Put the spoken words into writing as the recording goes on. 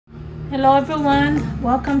Hello everyone,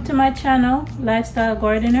 welcome to my channel, Lifestyle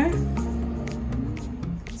Gardener.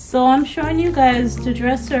 So I'm showing you guys the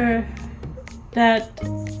dresser that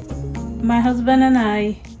my husband and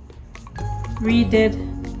I redid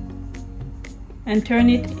and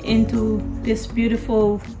turned it into this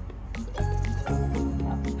beautiful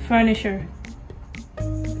furniture.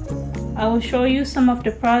 I will show you some of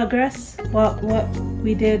the progress, what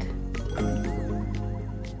we did.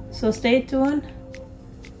 So stay tuned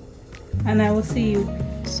and I will see you.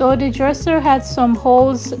 So the dresser had some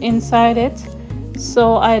holes inside it,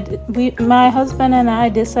 so my husband and I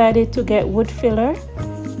decided to get wood filler,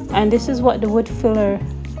 and this is what the wood filler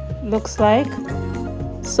looks like.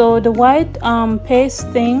 So the white paste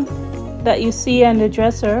thing that you see on the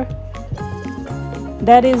dresser,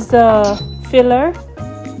 that is the filler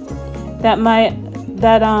that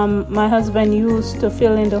my husband used to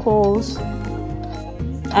fill in the holes.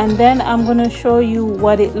 And then I'm gonna show you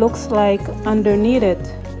what it looks like underneath it.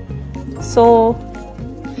 So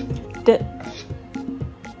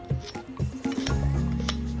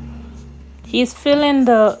he's filling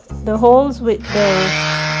the holes with the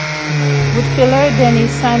wood filler, then he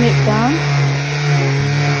sand it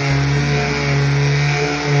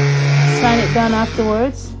down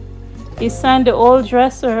afterwards. He sanded the old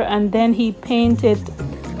dresser and then he painted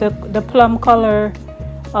the plum color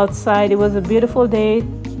outside. It was a beautiful day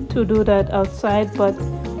to do that outside, but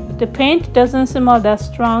the paint doesn't seem all that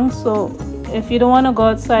strong, so if you don't want to go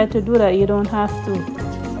outside to do that, you don't have to.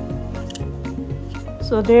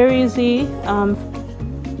 So there is he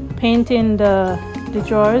painting the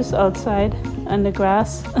drawers outside and the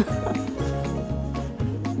grass.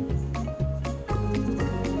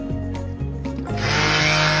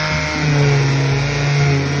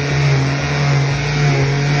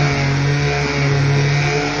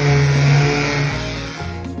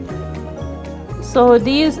 So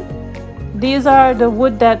these are the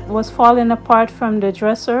wood that was falling apart from the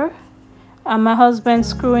dresser, and my husband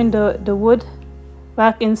screwing the wood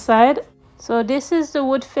back inside. So this is the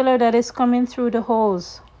wood filler that is coming through the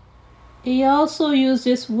holes. He also used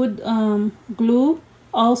this wood glue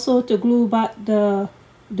also to glue back the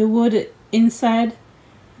wood inside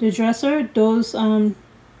the dresser. Those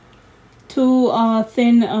two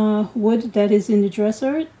thin wood that is in the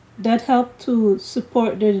dresser, that helped to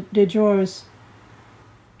support the drawers.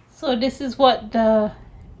 So this is what the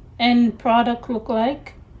end product look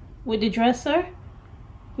like with the dresser.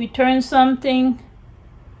 We turned something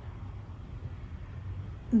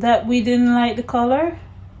that we didn't like the color,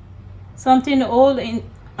 something old, and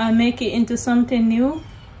make it into something new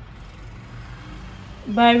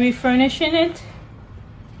by refurnishing it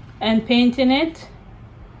and painting it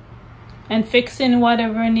and fixing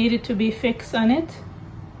whatever needed to be fixed on it.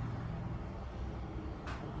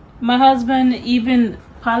 My husband even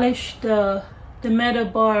polished the metal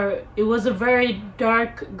bar. It was a very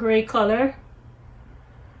dark gray color,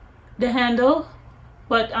 the handle,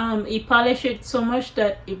 but he polished it so much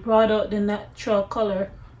that it brought out the natural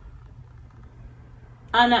color.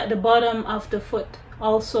 And at the bottom of the foot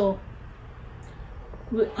also.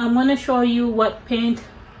 I'm going to show you what paint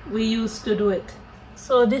we used to do it.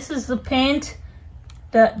 So this is the paint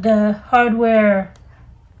that the hardware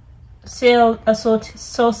sale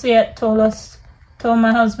associate told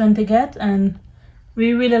my husband to get, and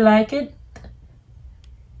we really like it.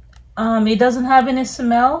 It doesn't have any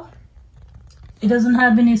smell. It doesn't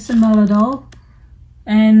have any smell at all,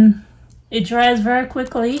 and it dries very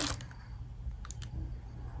quickly.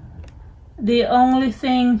 The only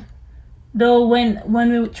thing though, when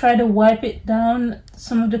we try to wipe it down,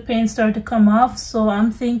 some of the paint started to come off, so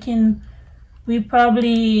I'm thinking we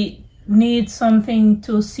probably need something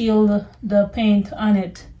to seal the paint on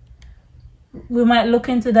it. We might look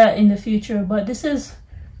into that in the future, but this is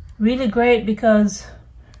really great because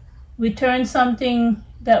we turn something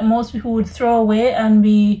that most people would throw away and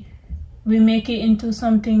we make it into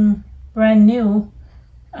something brand new.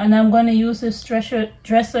 And I'm going to use this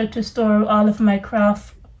dresser to store all of my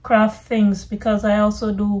craft things, because I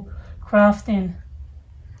also do crafting.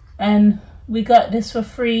 And we got this for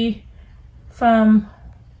free from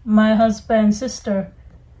my husband's sister.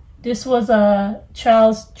 This was a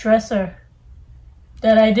child's dresser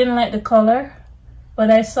that I didn't like the color, but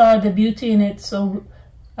I saw the beauty in it, so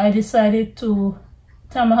I decided to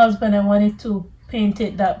tell my husband I wanted to paint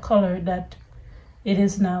it that color that it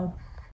is now.